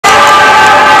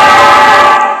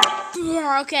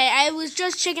was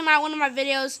just checking out one of my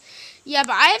videos. Yeah,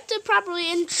 but I have to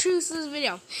properly introduce this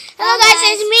video. Hello guys,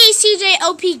 it's me, CJ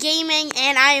OP Gaming,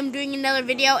 and I am doing another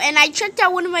video. And I checked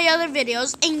out one of my other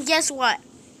videos, and guess what?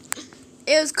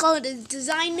 It was called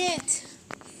Design It.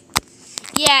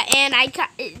 Yeah, and I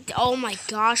got it. Oh my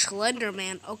gosh,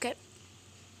 Slenderman. Okay.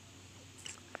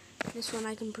 This one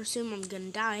I can presume I'm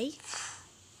gonna die.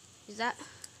 Is that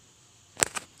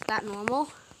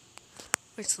normal?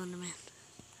 Where's Slenderman?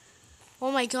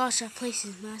 Oh my gosh, that place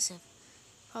is massive.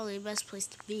 Probably the best place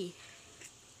to be.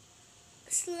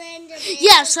 Slenderman.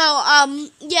 Yeah, so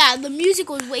yeah, the music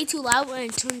was way too loud when I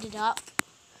turned it up.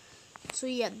 So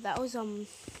yeah, that was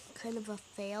kind of a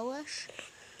failish.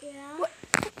 Yeah. What?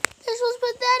 This was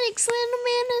pathetic.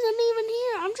 Slenderman isn't even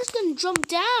here. I'm just gonna jump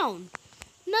down.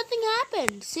 Nothing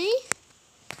happened. See?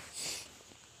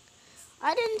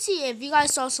 I didn't see it. If you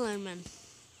guys saw Slenderman,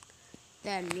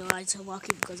 then you guys are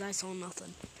lucky because I saw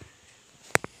nothing.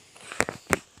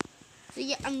 So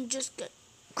yeah, I'm just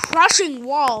crushing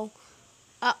wall.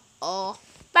 Uh-oh.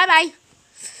 Bye-bye.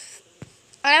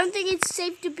 I don't think it's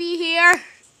safe to be here.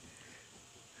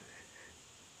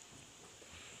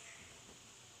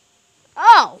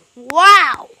 Oh,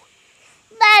 wow.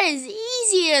 That is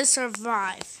easy to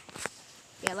survive.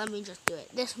 Yeah, let me just do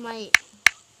it. This might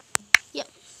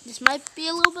be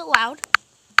a little bit loud.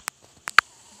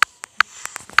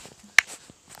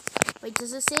 Wait,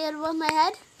 does it say it above my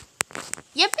head?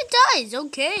 Yep, it does.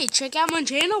 Okay, check out my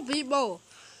channel, people.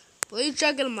 Please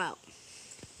check them out.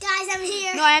 Guys, I'm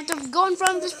here. No, I have to go in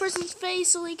front of this person's face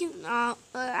so he can.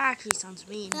 Actually sounds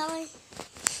mean. Guys.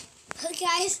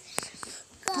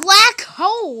 Black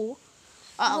hole.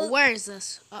 Uh-oh, where is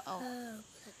this? Uh-oh.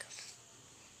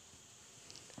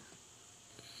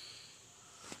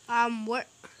 Where?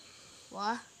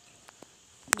 What?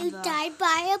 You died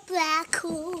by a black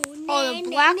hole. Oh, the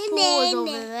black hole is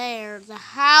over there. The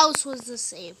house was the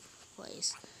safe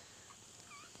place.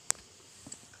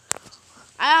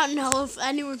 I don't know if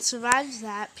anyone survives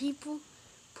that. People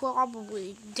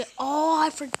probably did. Oh, I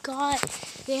forgot.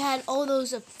 They had all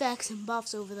those effects and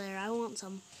buffs over there. I want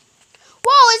some.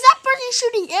 Whoa, is that person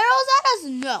shooting arrows at us?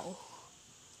 No.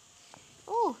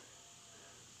 Oh.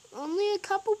 Only a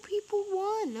couple people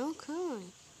won. Okay.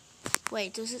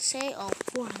 Wait, does it say? Oh,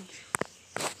 400.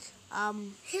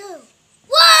 Who?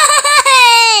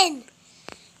 1!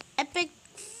 Epic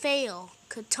fail.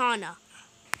 Katana.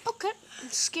 Okay. I'm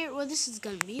scared what this is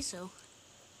gonna be, so.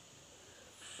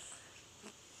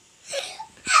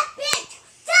 Epic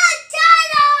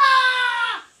Katana!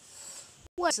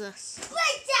 What's this?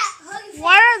 Break that!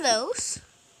 What are those?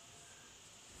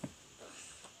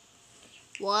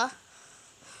 What?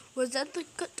 Was that the...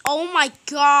 Oh my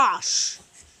gosh.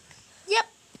 Yep.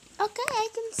 Okay, I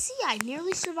can see. I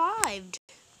nearly survived.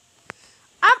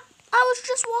 I was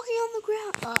just walking on the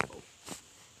ground.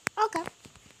 Uh-oh. Okay.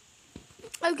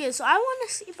 Okay, so I want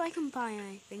to see if I can buy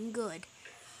anything good.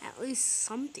 At least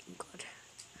something good.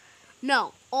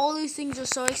 No, all these things are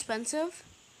so expensive.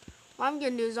 What I'm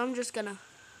going to do is I'm just going to...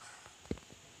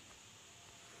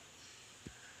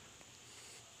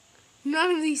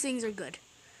 None of these things are good.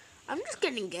 I'm just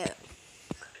going to get...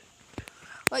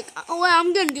 Like, what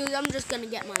I'm going to do is I'm just going to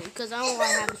get money. Because all I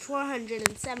have is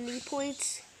 470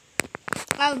 points.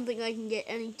 I don't think I can get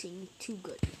anything too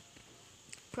good.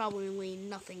 Probably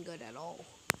nothing good at all.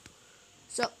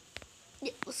 So,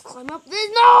 yeah, let's climb up this.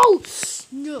 No!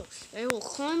 No, I will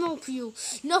climb up you.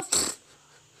 No.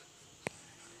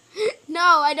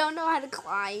 No, I don't know how to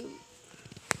climb.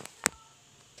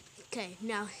 Okay,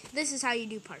 now, this is how you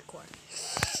do parkour.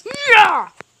 Yeah!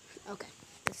 Okay,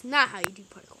 that's not how you do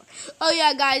parkour. Oh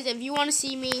yeah, guys, if you want to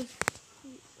see me,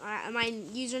 my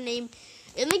username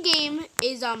in the game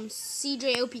is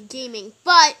CJOP Gaming.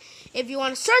 But if you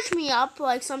want to search me up,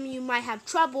 like some of you might have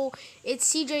trouble, it's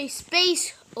CJ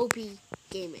Space OP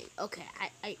Gaming. Okay,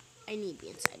 I need to be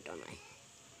inside, don't I?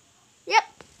 Yep.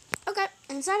 Okay,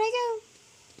 inside I go.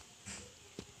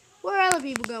 Where are other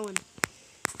people going?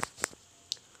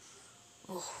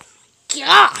 Oh my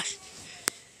gosh!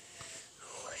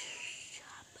 What is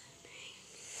happening?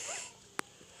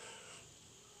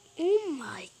 Oh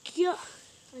my god!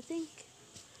 I think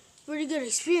pretty good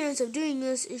experience of doing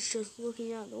this is just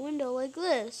looking out the window like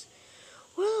this.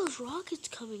 Where are those rockets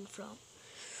coming from?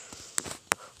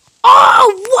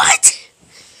 Oh, what?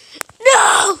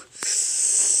 No!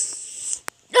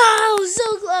 No,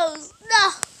 so close.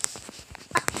 No.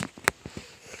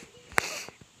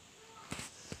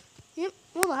 Yep,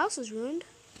 well, the house is ruined.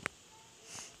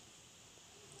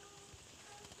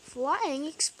 Flying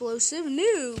explosive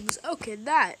noobs. Okay,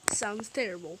 that sounds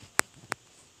terrible.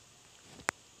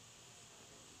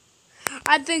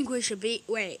 I think we should be.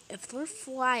 Wait, if they're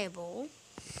flyable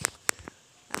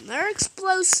and they're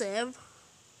explosive,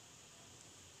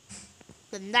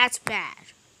 then that's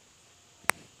bad.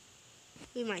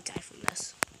 We might die from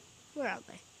this. Where are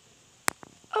they?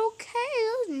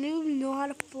 Okay, those noobs know how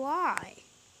to fly.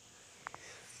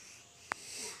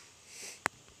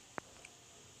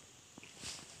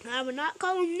 I would not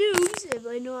call them noobs if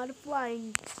they know how to fly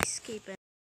and escape it.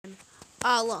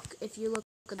 Look, if you look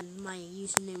at my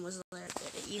username was there.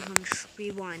 You can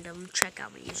rewind them, check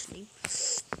out my username.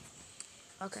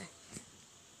 Okay.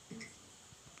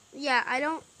 Yeah, I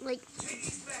don't like.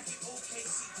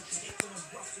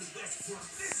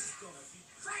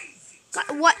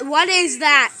 What is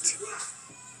that?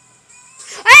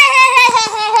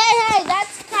 Hey!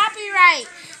 That's copyright.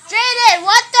 Jaden,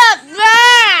 what the?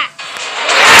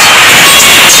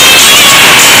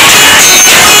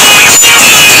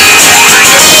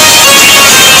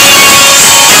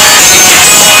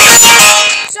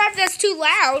 Sorry if that's too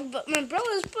loud, but my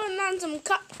brother's putting on some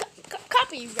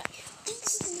copyright.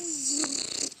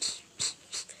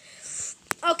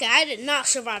 Okay, I did not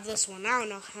survive this one. I don't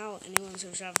know how anyone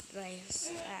survived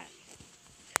this.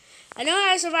 I know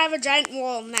how to survive a giant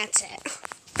wall, and that's it.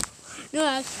 No,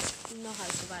 I know how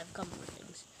to survive a couple of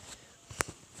things.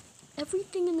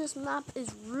 Everything in this map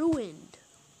is ruined.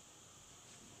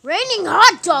 Raining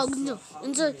hot dogs.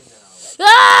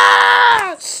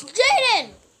 Ah!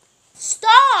 Jaden!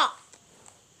 Stop!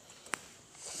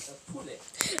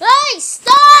 Hey,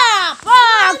 stop!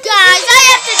 Oh, guys, I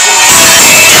have to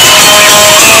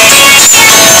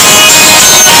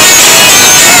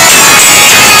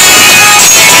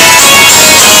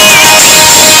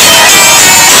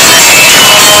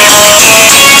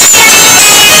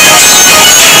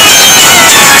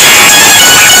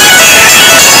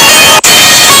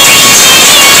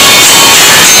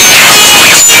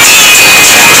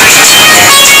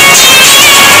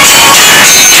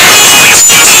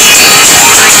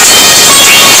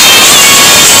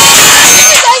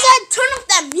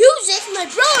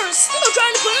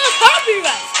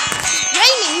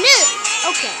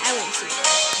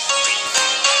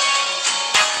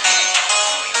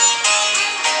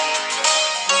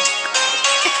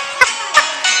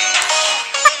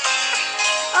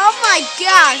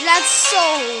gosh, that's so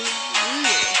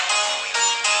weird.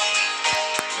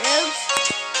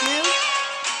 Move.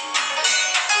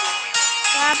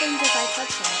 What happens if I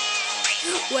touch that?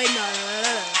 Wait, no.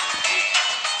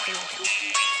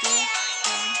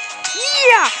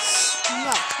 Yeah!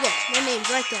 No, look, my name's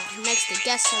right there, next to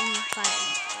Guess 75.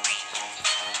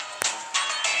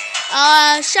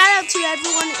 Shout out to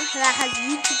everyone that has a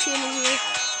YouTube channel here.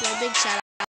 A big shout out.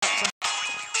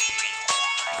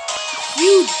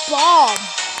 Huge bomb.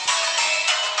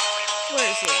 Where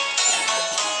is it?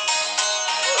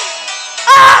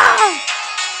 Ah!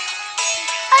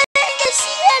 I didn't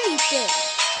see anything.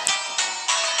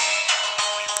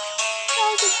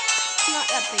 Oh, it's not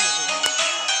that big of a deal.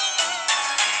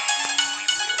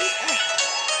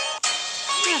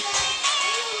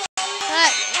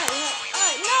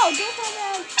 No, don't have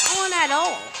that on at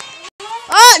all.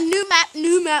 Oh, new map.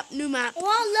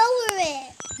 Well, lower it.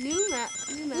 New map.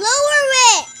 Lower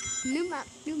it. New map.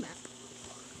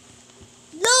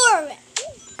 Lower it.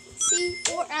 See?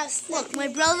 Or else. Look, my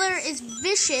brother is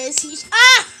vicious. He's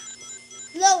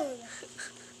Lower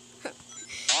it.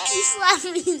 He slapped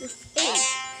me in the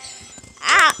face.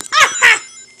 Ah!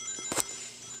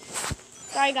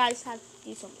 Sorry, guys. Had to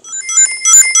do something.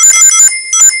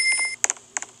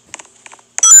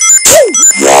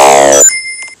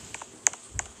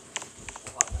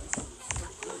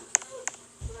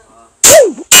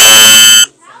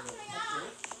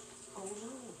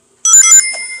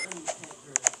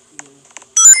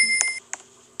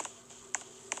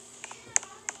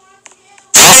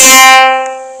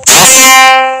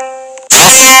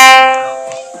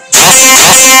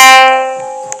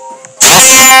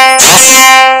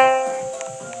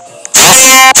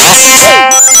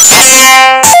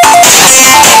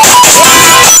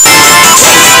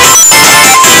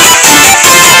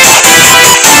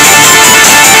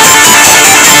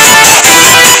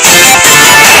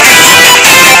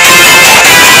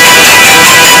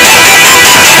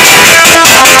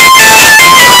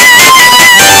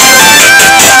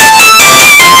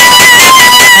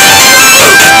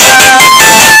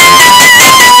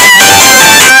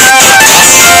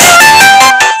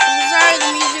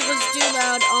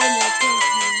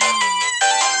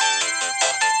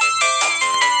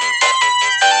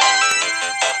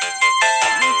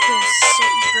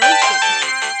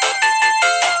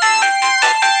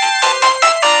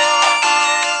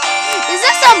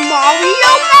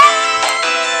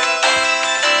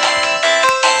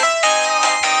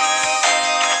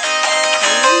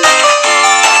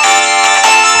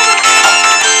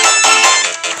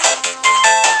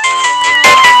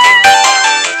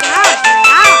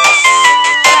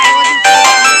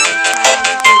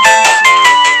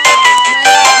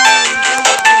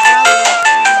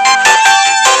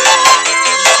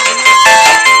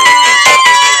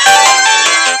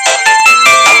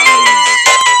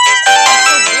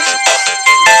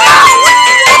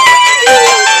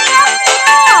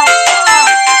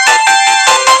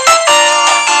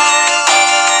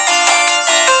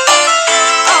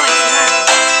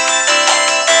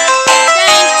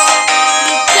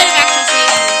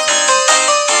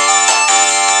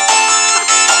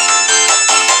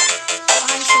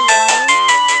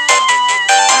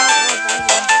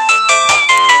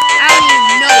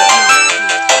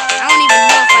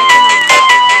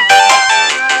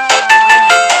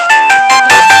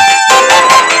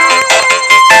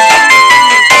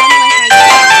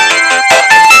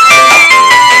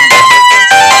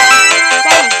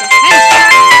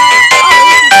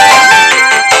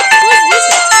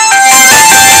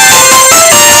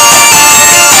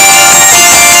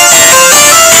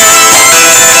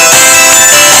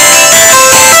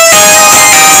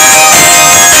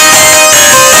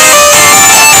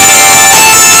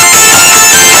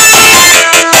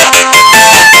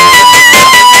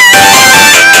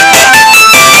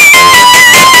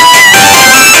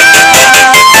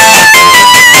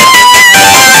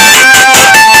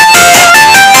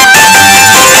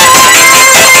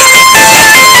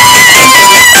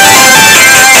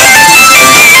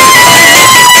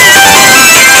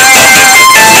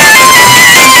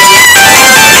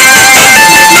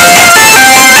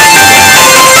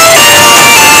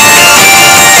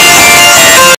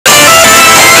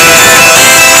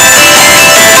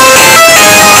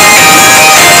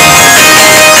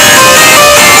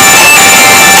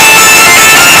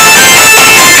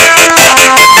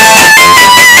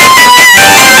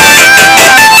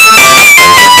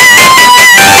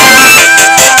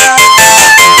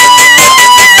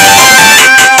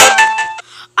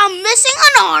 missing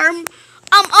an arm.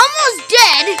 I'm almost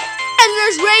dead. And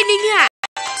there's raining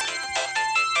cats.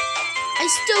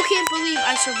 I still can't believe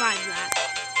I survived that.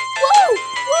 Woo!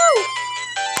 Woo!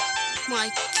 My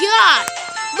God!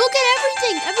 Look at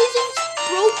everything. Everything's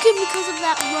broken because of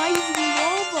that rising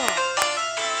lava.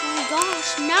 Oh my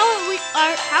gosh! Now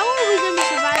how are we going to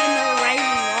survive another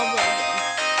rising lava again?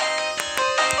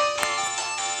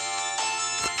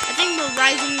 I think the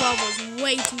rising lava is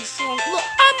way too strong. Look,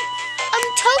 I'm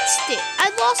toasted. I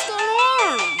lost an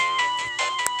arm.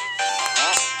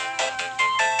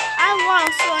 I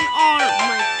lost an arm.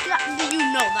 My God, you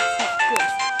know that's not good.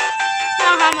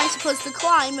 Now how am I supposed to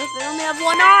climb if I only have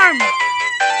one arm?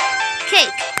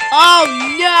 Cake. Oh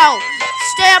no!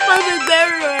 Stay up on the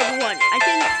barrier, everyone. I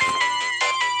think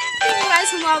the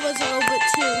rising lava is a little bit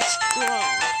too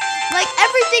strong. Like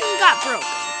everything got broken.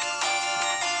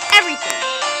 Everything.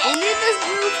 Only this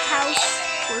roof house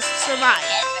was survived.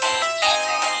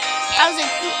 I was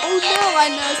like, oh no!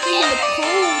 And I was thinking the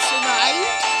pole survived.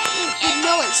 But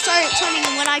no, it started turning,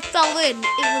 and when I fell in,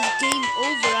 it was game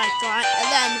over, I thought.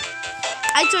 And then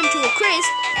I turned to a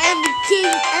crisp, and the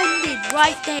game ended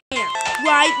right there.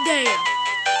 Right there.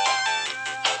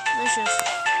 Let's just...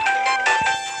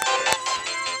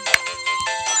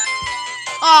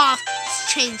 Oh,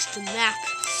 it's changed the map.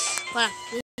 Wow,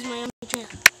 this is my own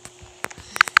channel.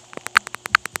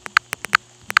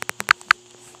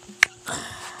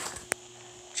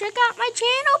 Check out my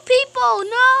channel, people!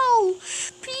 No!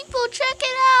 People, check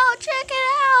it out! Check it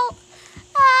out!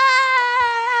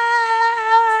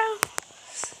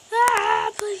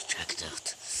 Please check it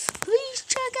out. Please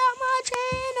check out my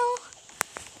channel.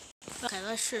 Okay,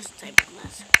 let's just type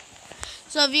this.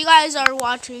 So if you guys are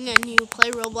watching and you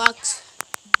play Roblox,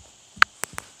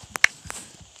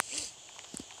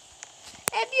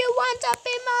 if you want to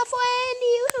be my friend,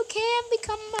 you can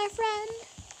become my friend.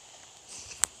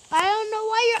 I don't know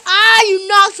why you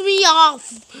knocked me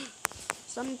off.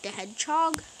 Sonic the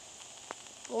Hedgehog?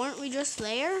 Weren't we just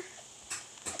there?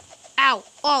 Ow.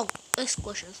 Oh, it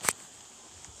squishes.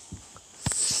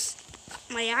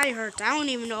 My eye hurts. I don't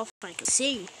even know if I can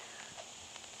see.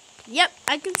 Yep,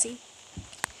 I can see.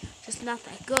 Just not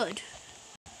that good.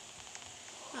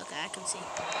 Okay, I can see.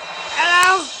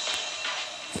 Hello!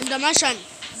 Dimension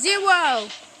 0!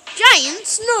 Giant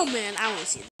snowman! I want to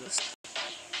see this.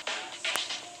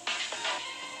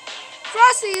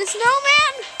 Frosty the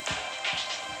Snowman?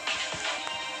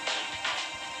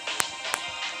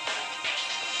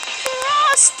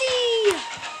 Frosty!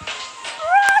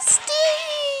 Frosty!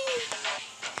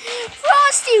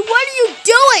 Frosty, what are you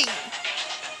doing?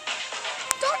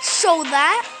 Don't show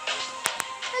that.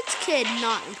 That's kid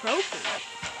not appropriate.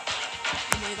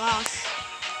 Oh my gosh.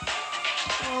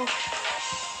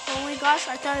 Oh my gosh,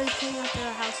 I thought I was cleaning up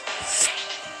their house.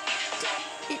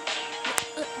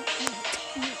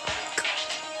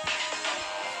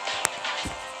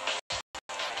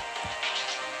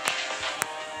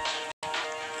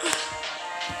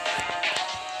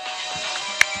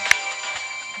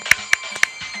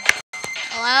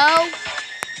 Hello?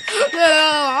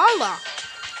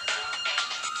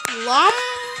 Lava.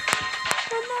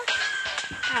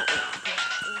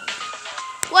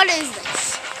 What is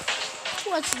this?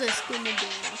 What's this gonna do?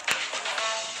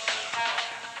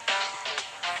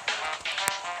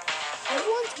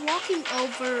 Everyone's walking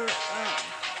over.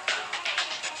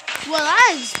 Well,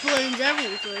 that explains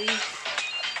everything.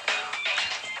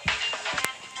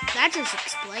 That just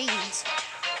explains.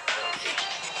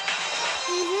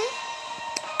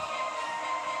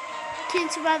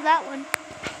 Can't survive that one.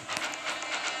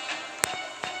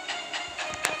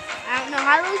 I don't know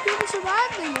how those people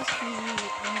survive. They must be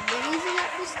amazing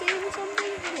at this game or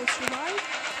something. They survive.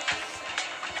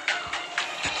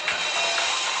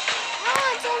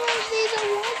 Oh, it's all of these at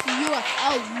once.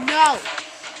 Oh no.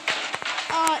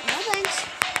 No thanks.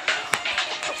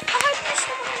 How do you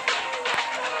survive?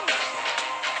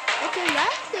 Okay,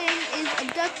 that thing is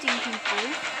abducting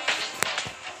people.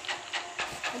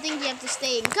 I think you have to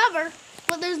stay in cover,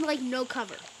 but there's like no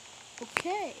cover.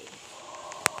 Okay.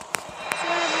 So I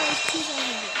have like 2,000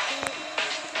 here.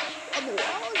 Oh, the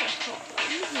walls are tall.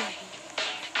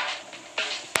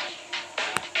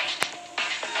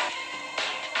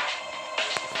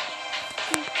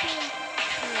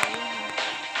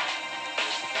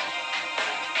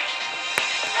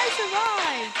 I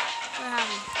survived. What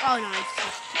happened? Oh no, it's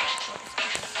just...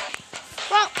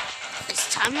 Well, it's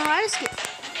time to ride a skate.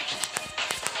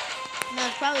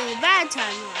 That's probably a bad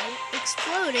time to ride it.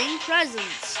 Exploding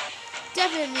presents.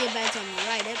 Definitely a bad time to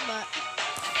ride it, but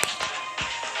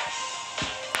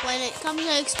when it comes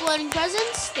to exploding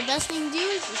presents, the best thing to do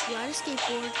is just ride a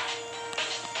skateboard.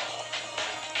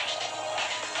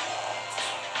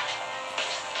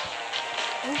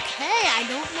 Okay, I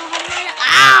don't know how to ride it.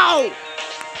 Ow!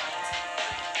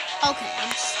 Okay,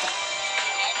 I'm stuck.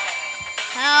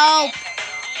 Help!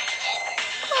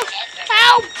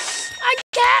 Help! I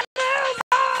can't move!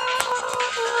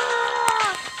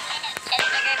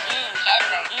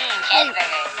 Wait.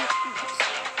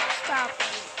 Stop.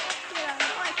 Get out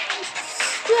of my face.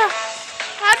 Yeah.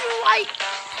 How do I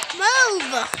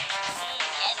move?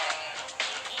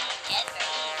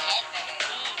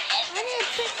 I need to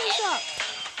pick this up.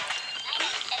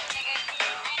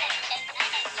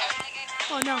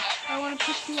 Oh no, I want to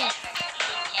pick you up.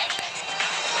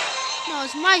 No,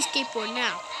 it's my skateboard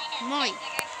now. Mine.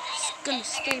 It's gonna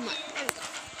stay mine. There we go.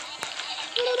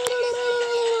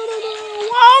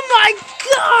 Oh my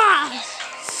gosh!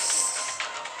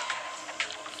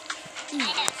 Oh my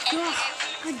god.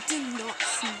 I did not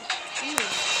see that.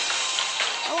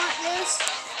 I want this.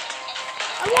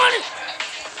 I want it!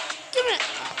 Give me it!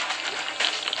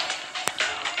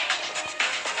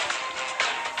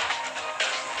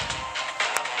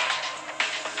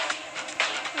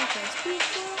 Okay, speed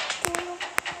coil.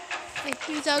 Like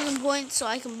 3,000 points so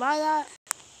I can buy that.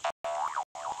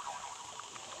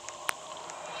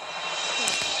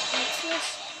 What's this?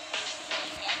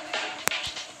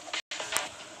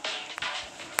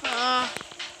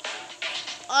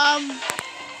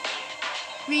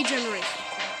 Regeneration.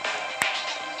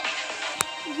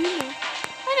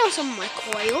 I know some of my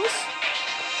coils.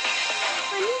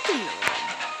 I need to know them.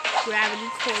 Gravity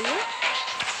coil.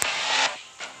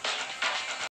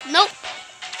 Nope.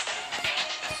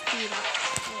 Speed up.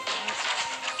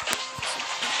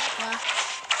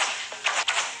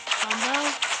 Combo.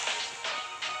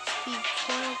 Speed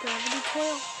coil, gravity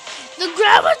coil. The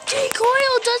gravity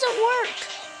coil doesn't work.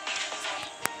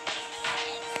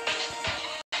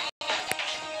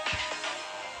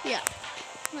 Yeah.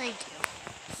 Thank you.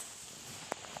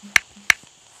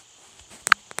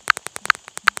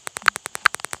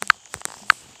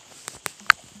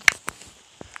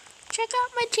 Check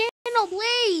out my channel,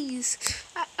 please.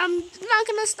 I'm not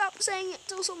gonna stop saying it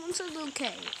till someone says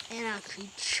okay and actually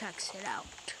checks it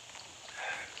out.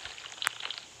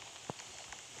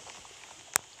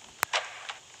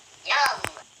 Yum,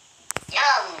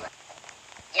 yum,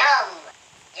 yum,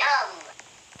 yum.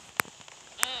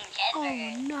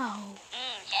 Oh no.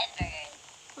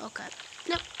 Okay.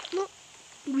 Nope.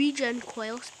 Regen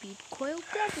coil, speed coil,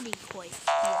 gravity coil.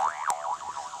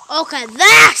 Okay,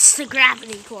 that's the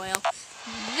gravity coil.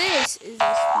 This is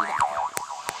the speed coil.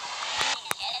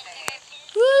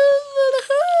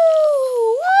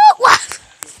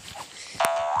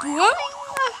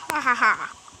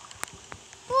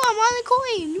 Oh, I'm on the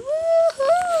coin.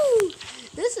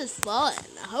 Woohoo! This is fun.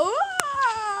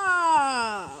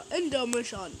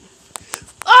 Intermission.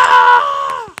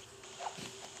 Ah!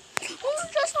 Oh,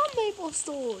 just on Maple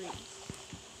Story.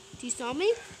 Do you saw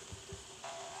me?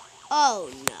 Oh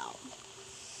no.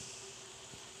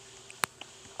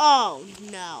 Oh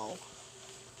no.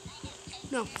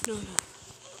 No.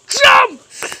 Jump!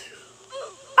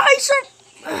 I said.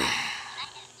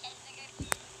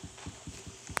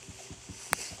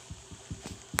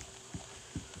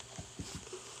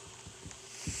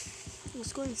 I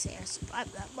was going to say I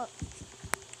survived that, but.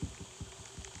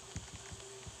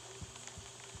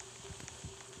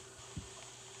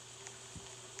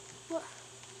 What?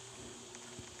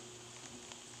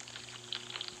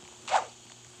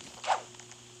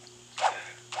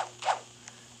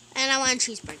 And I want a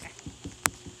cheeseburger.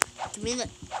 Give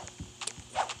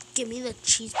me the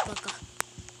cheeseburger.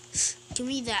 Give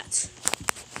me that.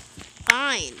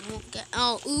 Fine. Won't get.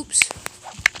 Oh, oops.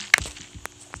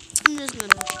 I'm just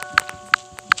gonna.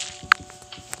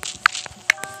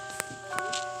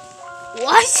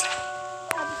 What?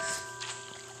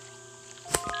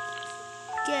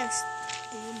 Guess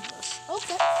ambush.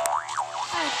 Okay.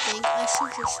 I think I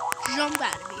should just jump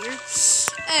out of here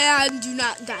and do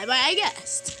not die by a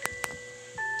guest.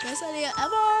 Best idea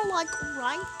ever, like,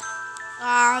 right?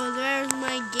 There's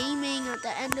my gaming at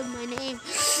the end of my name.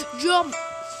 Jump!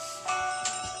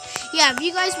 Yeah, if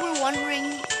you guys were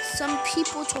wondering, some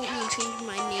people told me to change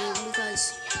my name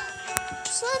because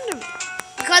Slenderman.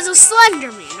 Because of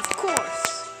Slenderman, of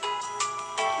course.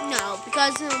 No,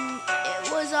 because it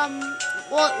was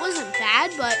well, it wasn't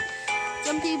bad, but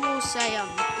some people say it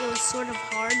was sort of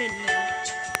hard and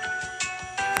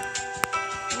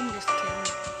I'm just kidding.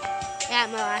 It had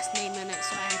my last name in it,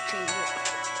 so I had to change it.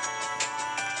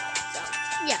 So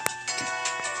yeah,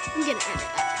 I'm gonna edit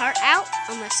that part out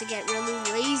unless I get really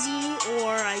lazy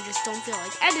or I just don't feel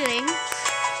like editing.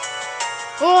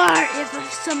 Or if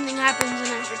something happens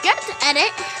and I forget to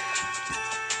edit,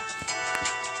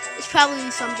 it's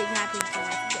probably something happens when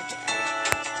I forget to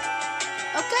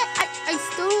edit. Okay, I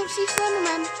still don't see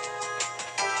Slenderman.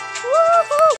 Woohoo!